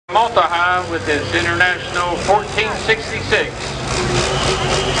Malta High with his International 1466.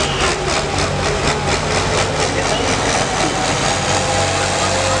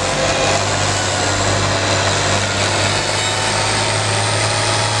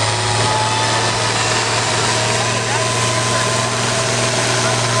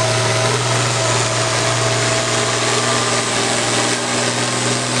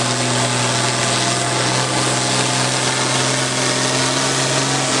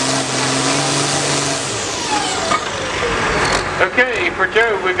 Okay, for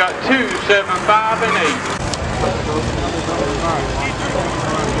Joe, we got 2, 7, 5, and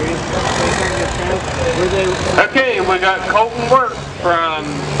 8. Okay, we got Colton Work from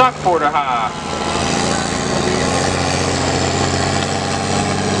Stockport High.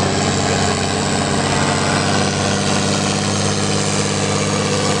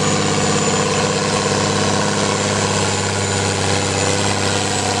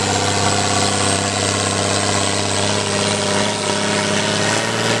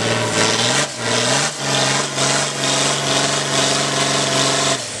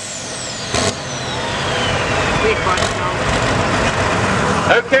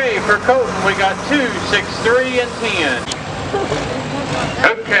 Okay, for Colton, we got 2, 6, 3, and 10.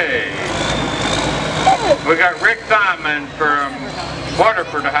 Okay. We got Rick Diamond from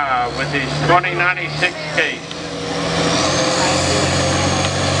Waterford High with his 2096 case.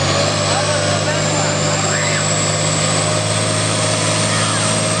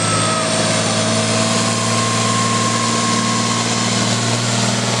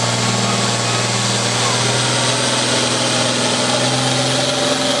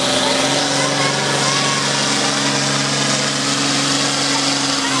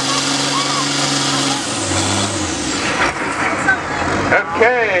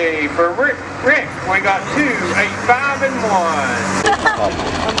 Okay, for Rick, we got 2, 8, 5, and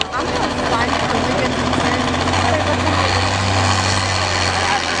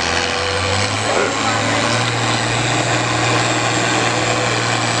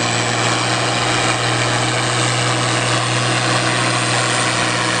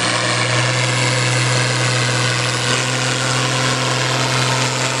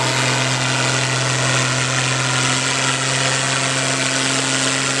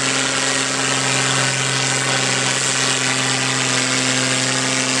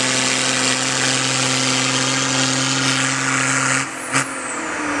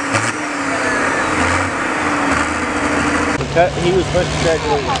He was supposed to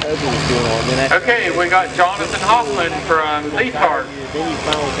graduate with Toby was doing all. Then okay, we got Jonathan Hoffman from Leithart. Then he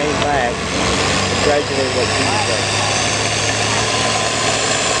finally came back and graduated what he was doing.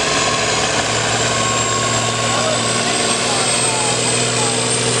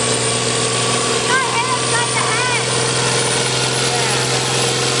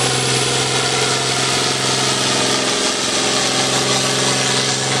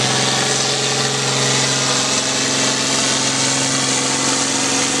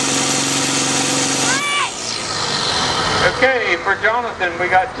 Okay, for Jonathan, we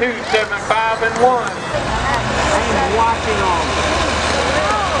got 2, 7, 5, and 1. I'm watching all this.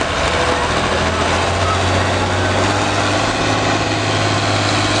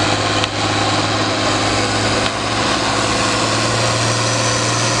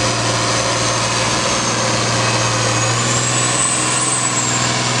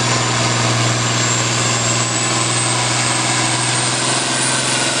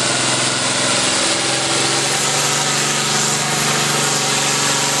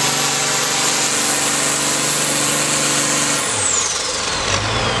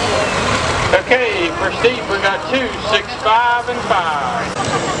 Okay, for Steve, we got 2, 6, 5, and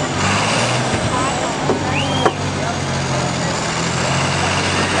 5.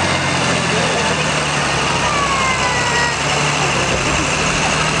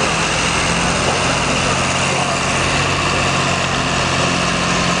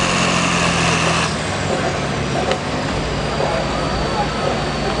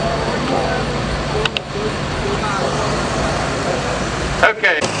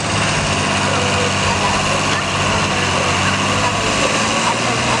 Okay.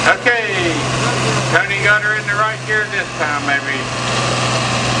 Okay, Tony got her in the right gear this time, maybe.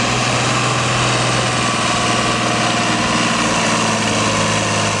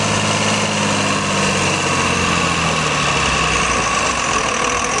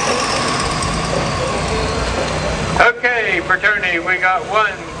 Okay, for Tony, we got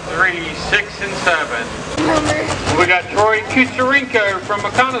 1, 3, 6, and 7. We got Troy Kucharenko from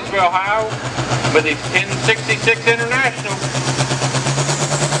McConnelsville, Ohio, with his 1066 International.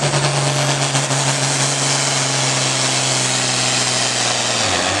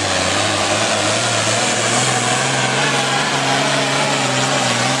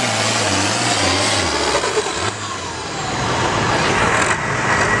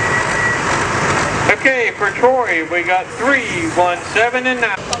 Troy, we got 317 and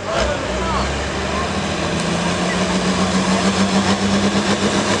 9.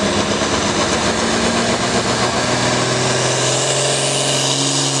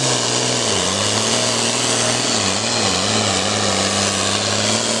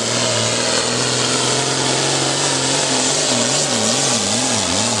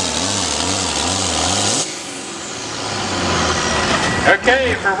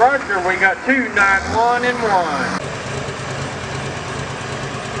 Okay, for Roger, we got 291 and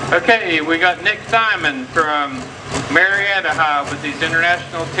 1. Okay, we got Nick Simon from Marietta High with his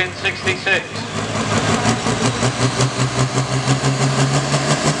International 1066.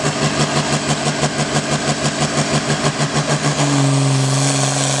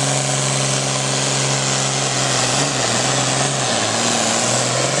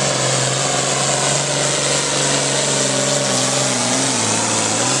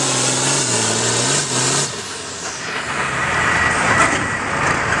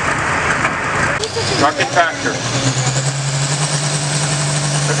 Truck and Tractor.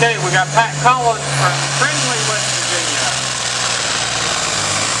 Okay, we got Pat Collins from Friendly, West Virginia.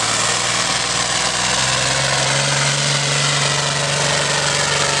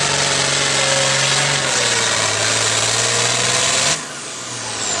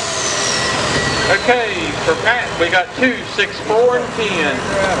 Okay, for Pat, we got 2, 6, 4, and 10.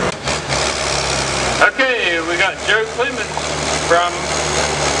 Okay, we got Joe Clemens from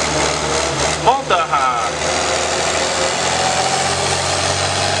Malta High.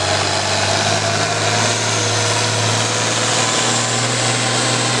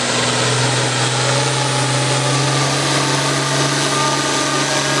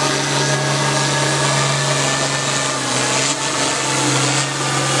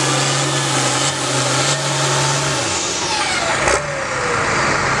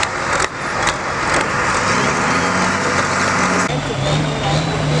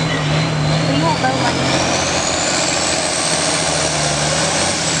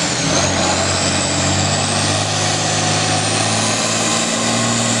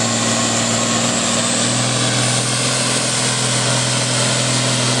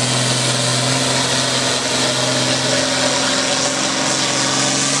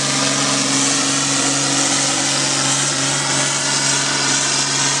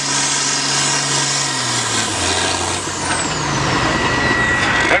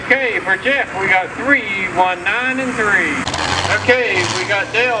 Okay, for Jeff, we got 319 and 3. Okay, we got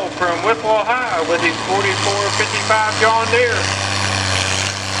Dale from Whipple High with his 4455 John Deere.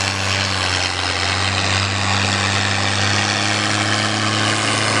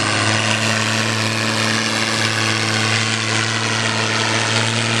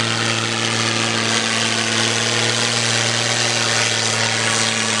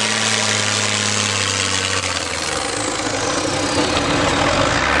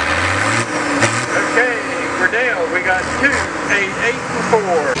 We got 2, 8, 8, and 4.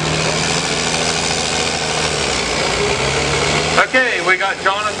 Okay, we got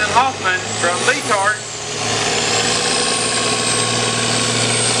Jonathan Hoffman from Leetart.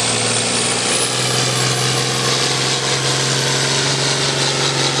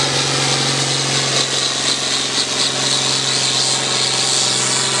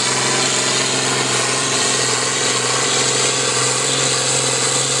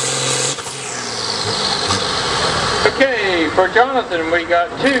 Okay, for Jonathan, we got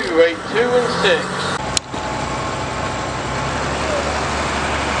 2, 8, 2, and 6.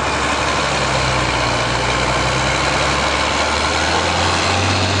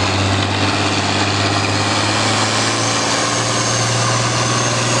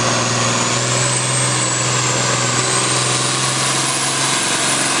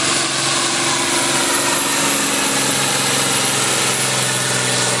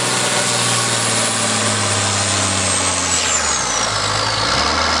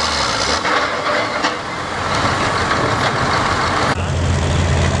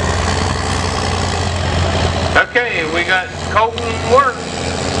 Okay, we got Colton Work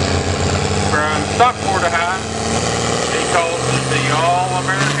from Stockport High. He calls it the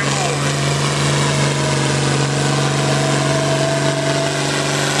All-American Boy.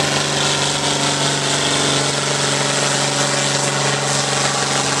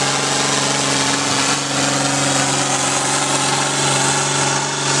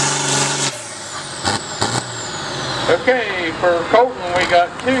 Okay, for Colton we got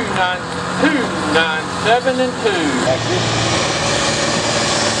 2, 9, 7, and 2.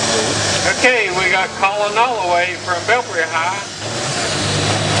 Okay, we got Colin Holloway from Belfry High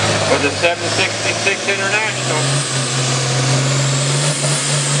with the 766 International.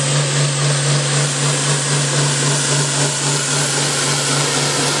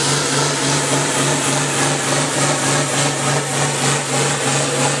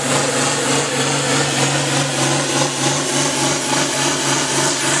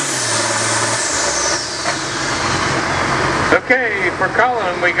 For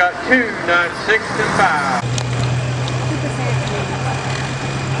Colin, we got 2, 9, 6, and 5.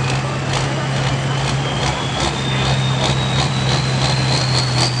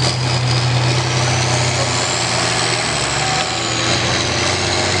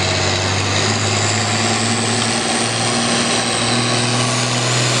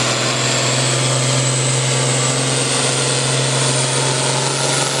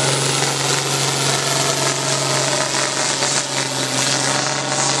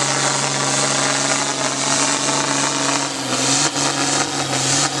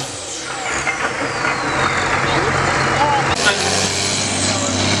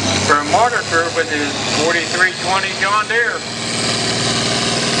 From Waterford with his 4320 John Deere.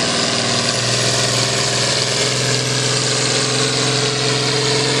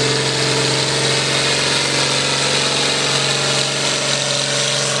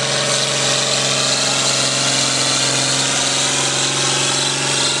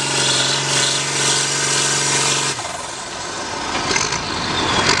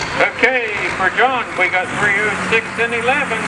 Okay, for John, we got 306 and 11.